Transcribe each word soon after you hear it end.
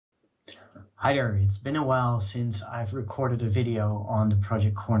Hi there, it's been a while since I've recorded a video on the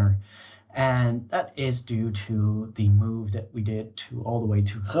Project Corner, and that is due to the move that we did to all the way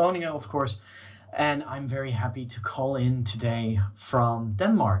to Groningen, of course. And I'm very happy to call in today from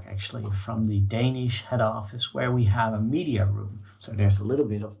Denmark, actually, from the Danish head office, where we have a media room. So there's a little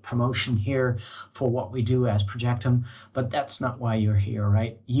bit of promotion here for what we do as Projectum, but that's not why you're here,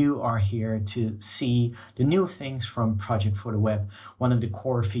 right? You are here to see the new things from Project for the Web, one of the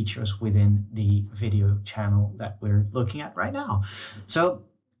core features within the video channel that we're looking at right now. So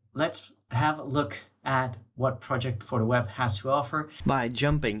let's have a look at what Project for the Web has to offer by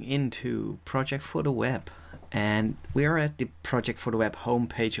jumping into Project for the Web. And we are at the Project for the Web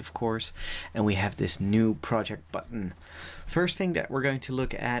homepage, of course, and we have this new project button. First thing that we're going to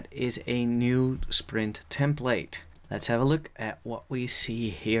look at is a new sprint template. Let's have a look at what we see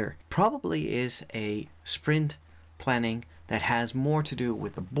here. Probably is a sprint planning that has more to do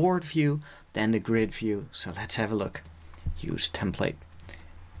with the board view than the grid view. So let's have a look. Use template.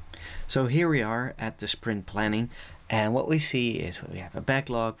 So here we are at the sprint planning, and what we see is we have a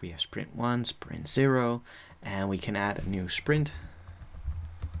backlog, we have sprint 1, sprint 0, and we can add a new sprint.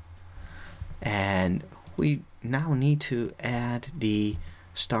 And we now need to add the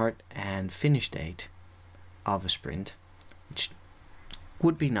start and finish date of a sprint, which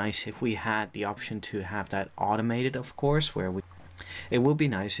would be nice if we had the option to have that automated, of course, where it would be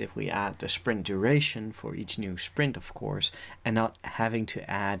nice if we add the sprint duration for each new sprint, of course, and not having to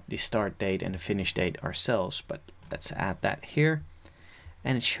add the start date and the finish date ourselves. But let's add that here,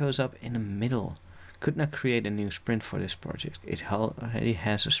 and it shows up in the middle. Could not create a new sprint for this project. It already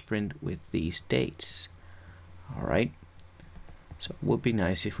has a sprint with these dates. All right. So it would be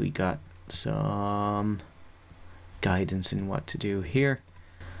nice if we got some guidance in what to do here.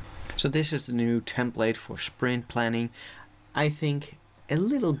 So this is the new template for sprint planning. I think a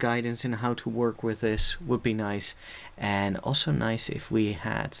little guidance in how to work with this would be nice, and also nice if we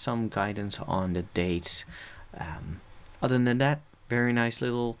had some guidance on the dates. Other than that, very nice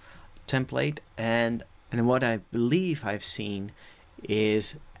little template, and what I believe I've seen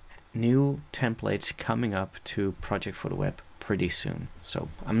is new templates coming up to Project for the Web pretty soon. So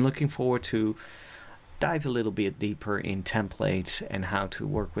I'm looking forward to dive a little bit deeper in templates and how to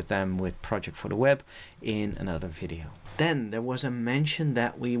work with them with Project for the Web in another video. Then there was a mention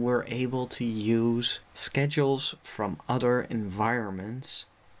that we were able to use schedules from other environments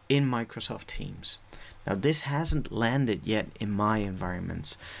in Microsoft Teams. Now this hasn't landed yet in my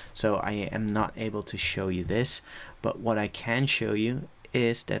environments, so I am not able to show you this, but what I can show you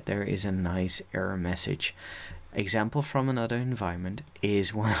is that there is a nice error message. Example from another environment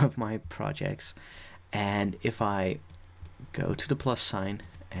is one of my projects. And if I go to the plus sign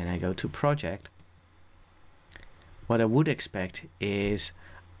and I go to project, what I would expect is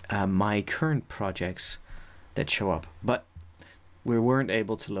my current projects that show up, but we weren't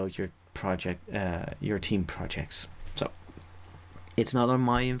able to load your project, your team projects. So it's not on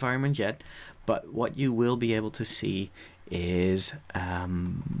my environment yet, but what you will be able to see is,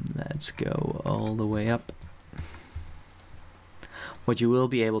 let's go all the way up. What you will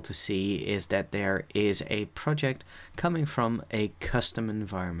be able to see is that there is a project coming from a custom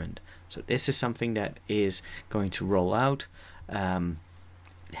environment. So this is something that is going to roll out. It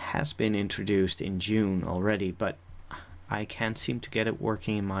has been introduced in June already, but I can't seem to get it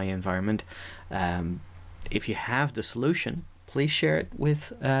working in my environment. If you have the solution, please share it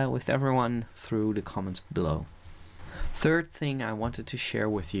with everyone through the comments below. Third thing I wanted to share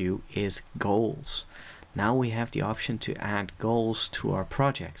with you is goals. Now we have the option to add goals to our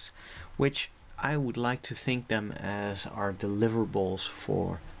projects, which I would like to think them as our deliverables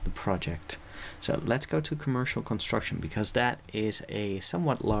for the project. So let's go to commercial construction, because that is a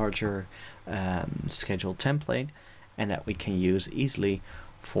somewhat larger schedule template and that we can use easily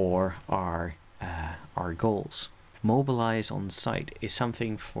for our goals. Mobilize on site is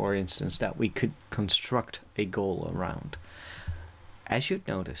something, for instance, that we could construct a goal around. As you've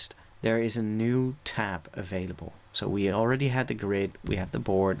noticed, there is a new tab available. So we already had the grid, we have the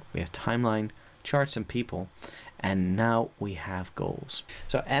board, we have timeline, charts and people, and now we have goals.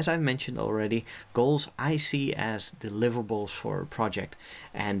 So as I mentioned already, goals I see as deliverables for a project,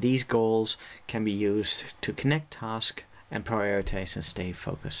 and these goals can be used to connect tasks and prioritize and stay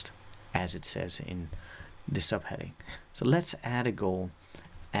focused, as it says in the subheading. So let's add a goal,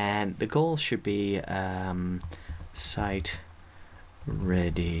 and the goal should be site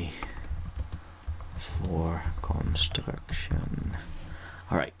ready for construction.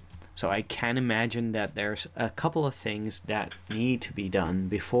 All right, so I can imagine that there's a couple of things that need to be done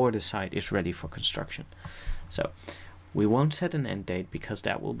before the site is ready for construction. So We won't set an end date because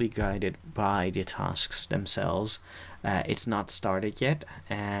that will be guided by the tasks themselves. It's not started yet,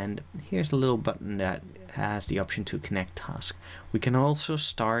 and here's a little button that has the option to connect task. We can also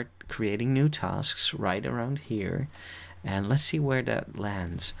start creating new tasks right around here, and let's see where that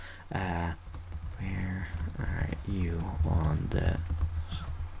lands. Where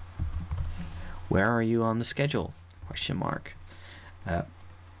are you on the schedule? Question mark.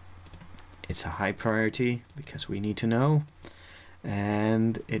 It's a high priority because we need to know,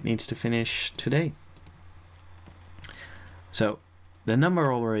 and it needs to finish today. So the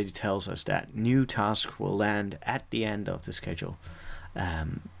number already tells us that new task will land at the end of the schedule,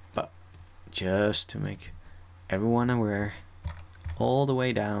 but just to make everyone aware, all the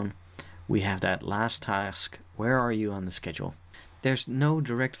way down we have that last task, where are you on the schedule? There's no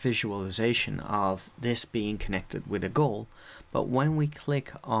direct visualization of this being connected with a goal, but when we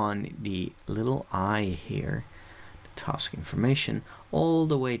click on the little eye here, the task information, all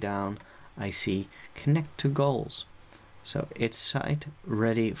the way down I see connect to goals. So it's site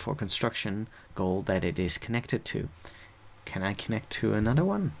ready for construction goal that it is connected to. Can I connect to another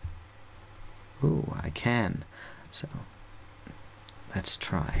one? Ooh, I can. So let's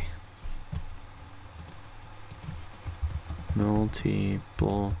try.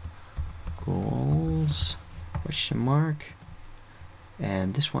 Multiple goals, question mark,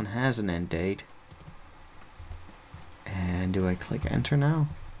 and this one has an end date. And do I click enter now?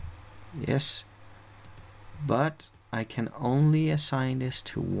 Yes, but I can only assign this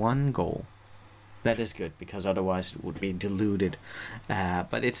to one goal. That is good, because otherwise it would be diluted.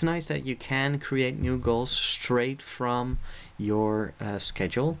 But it's nice that you can create new goals straight from your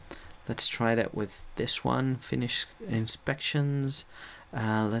schedule. Let's try that with this one. Finish inspections.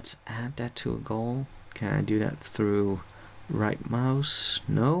 Let's add that to a goal. Can I do that through right mouse?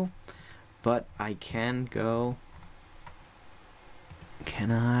 No. But I can go.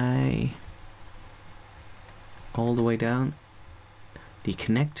 Can I? All the way down. The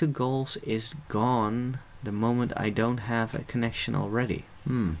connect to goals is gone the moment I don't have a connection already.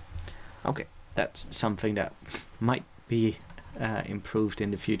 Okay, that's something that might be improved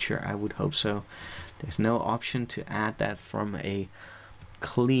in the future. I would hope so. There's no option to add that from a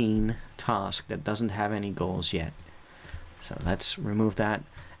clean task that doesn't have any goals yet. So let's remove that,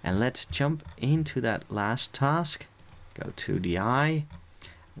 and let's jump into that last task. Go to the eye.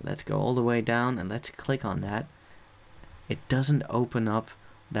 Let's go all the way down and let's click on that. It doesn't open up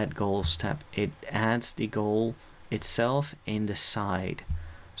that goals tab. It adds the goal itself in the side.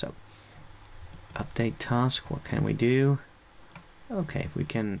 So update task, what can we do? Okay, we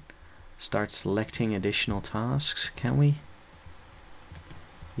can start selecting additional tasks, can we?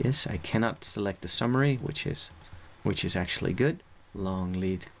 Yes, I cannot select the summary, which is actually good. Long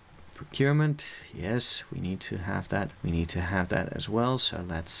lead procurement, yes, we need to have that. We need to have that as well. So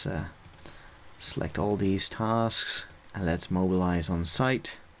let's select all these tasks and let's mobilize on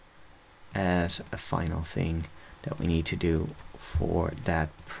site as a final thing that we need to do for that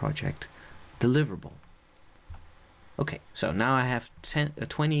project deliverable. Okay, so now I have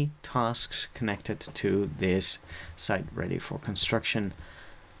 20 tasks connected to this site ready for construction.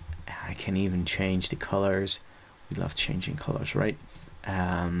 I can even change the colors. We love changing colors, right?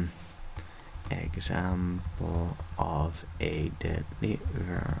 Example of a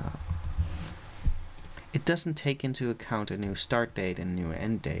deliver. It doesn't take into account a new start date and new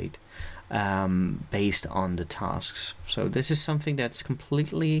end date based on the tasks. So this is something that's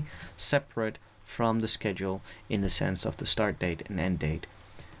completely separate from the schedule in the sense of the start date and end date.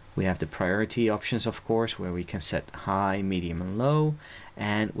 We have the priority options, of course, where we can set high, medium, and low,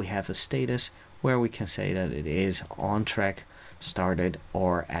 and we have a status where we can say that it is on track, started,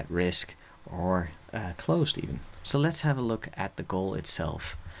 or at risk, or closed even. So let's have a look at the goal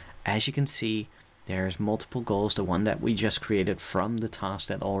itself. As you can see, there's multiple goals. The one that we just created from the task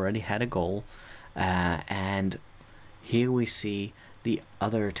that already had a goal, and here we see the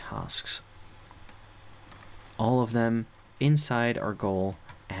other tasks, all of them inside our goal,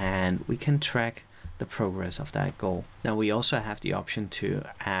 and we can track the progress of that goal. Now we also have the option to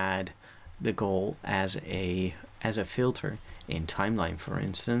add the goal as a filter in timeline, for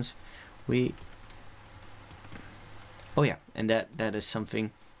instance. Oh yeah, and that is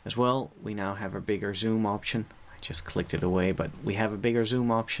something as well. We now have a bigger zoom option. I just clicked it away, but we have a bigger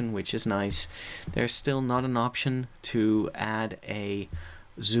zoom option, which is nice. There's still not an option to add a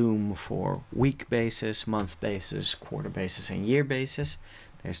zoom for week basis, month basis, quarter basis, and year basis.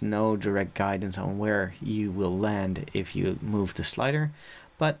 There's no direct guidance on where you will land if you move the slider,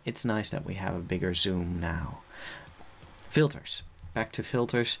 but it's nice that we have a bigger zoom now. Filters. back to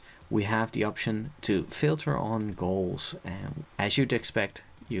filters, we have the option to filter on goals, and as you'd expect,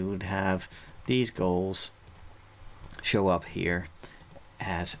 you would have these goals show up here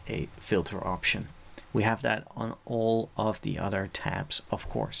as a filter option. We have that on all of the other tabs, of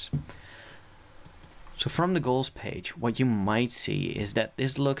course. So from the goals page, what you might see is that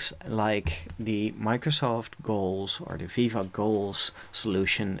this looks like the Microsoft Goals or the Viva Goals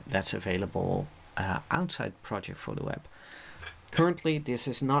solution that's available outside Project for the Web. Currently, this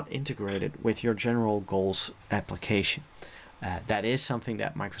is not integrated with your general goals application. That is something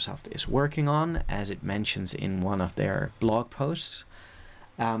that Microsoft is working on, as it mentions in one of their blog posts.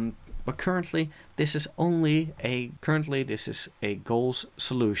 But currently, this is a goals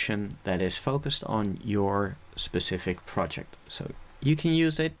solution that is focused on your specific project. So you can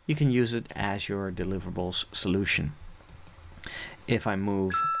use it as your deliverables solution. If I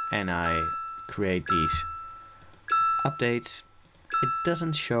move and I create these updates, it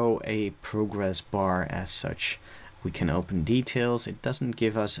doesn't show a progress bar as such. We can open details. It doesn't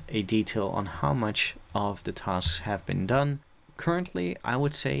give us a detail on how much of the tasks have been done. Currently, I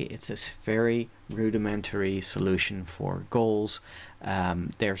would say it's a very rudimentary solution for goals.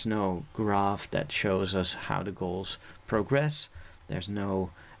 There's no graph that shows us how the goals progress. There's no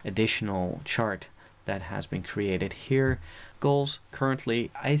additional chart that has been created here. Goals,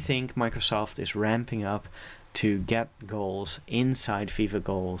 currently, I think Microsoft is ramping up to get goals inside Viva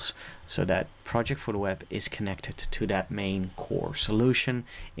Goals so that Project for the Web is connected to that main core solution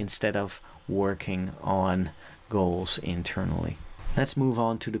instead of working on goals internally. Let's move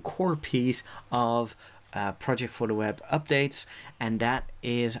on to the core piece of Project for the Web updates, and that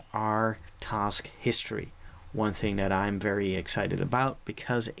is our task history. One thing that I'm very excited about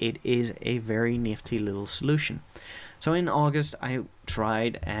because it is a very nifty little solution. So in August I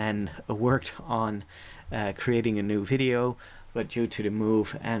tried and worked on creating a new video, but due to the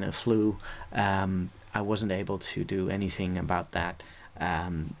move and a flu, I wasn't able to do anything about that.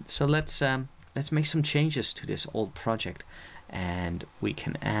 So let's make some changes to this old project, and we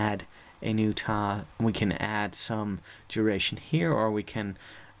can add a new task. We can add some duration here, or we can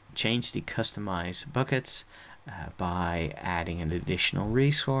change the customize buckets by adding an additional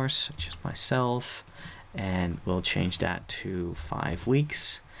resource such as myself, and we'll change that to 5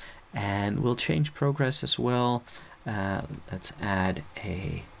 weeks, and we'll change progress as well. Let's add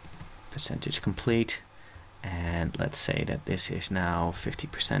a percentage complete, and let's say that this is now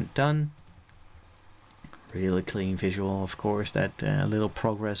 50% done. Really clean visual, of course, that little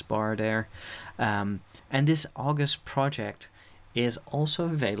progress bar there. And this August project is also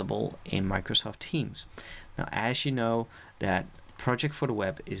available in Microsoft Teams. Now, as you know, that Project for the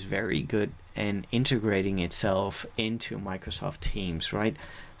Web is very good in integrating itself into Microsoft Teams, right?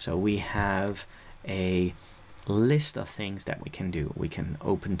 So we have a list of things that we can do. We can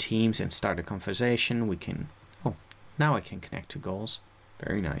open Teams and start a conversation. We can, oh, now I can connect to goals.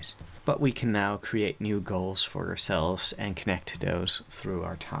 Very nice. But we can now create new goals for ourselves and connect to those through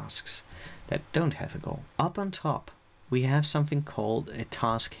our tasks that don't have a goal. Up on top, we have something called a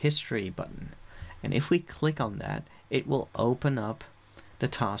task history button. And if we click on that, it will open up the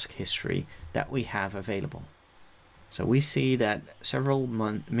task history that we have available. So we see that several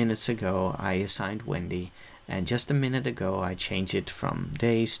minutes ago, I assigned Wendy, and just a minute ago, I changed it from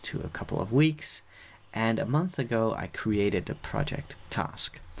days to a couple of weeks. And a month ago, I created the project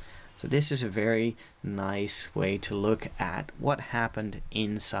task. So this is a very nice way to look at what happened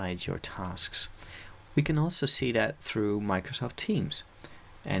inside your tasks. We can also see that through Microsoft Teams.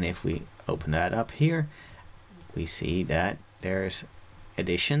 And if we open that up here, we see that there's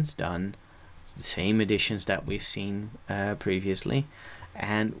additions done, the same additions that we've seen previously.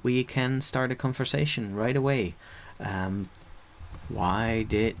 And we can start a conversation right away. Why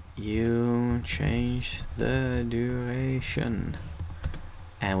did you change the duration?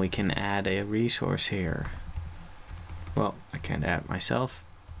 And we can add a resource here. Well, I can't add myself.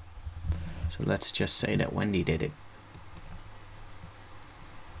 So let's just say that Wendy did it.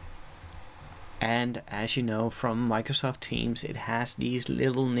 And as you know from Microsoft Teams, it has these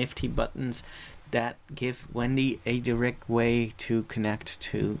little nifty buttons that give Wendy a direct way to connect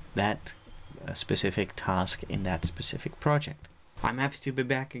to that specific task in that specific project. I'm happy to be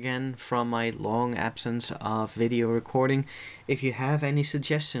back again from my long absence of video recording. If you have any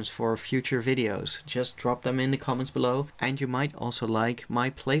suggestions for future videos, just drop them in the comments below. And you might also like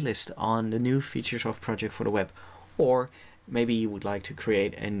my playlist on the new features of Project for the Web. Or maybe you would like to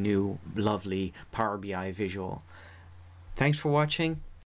create a new lovely Power BI visual. Thanks for watching.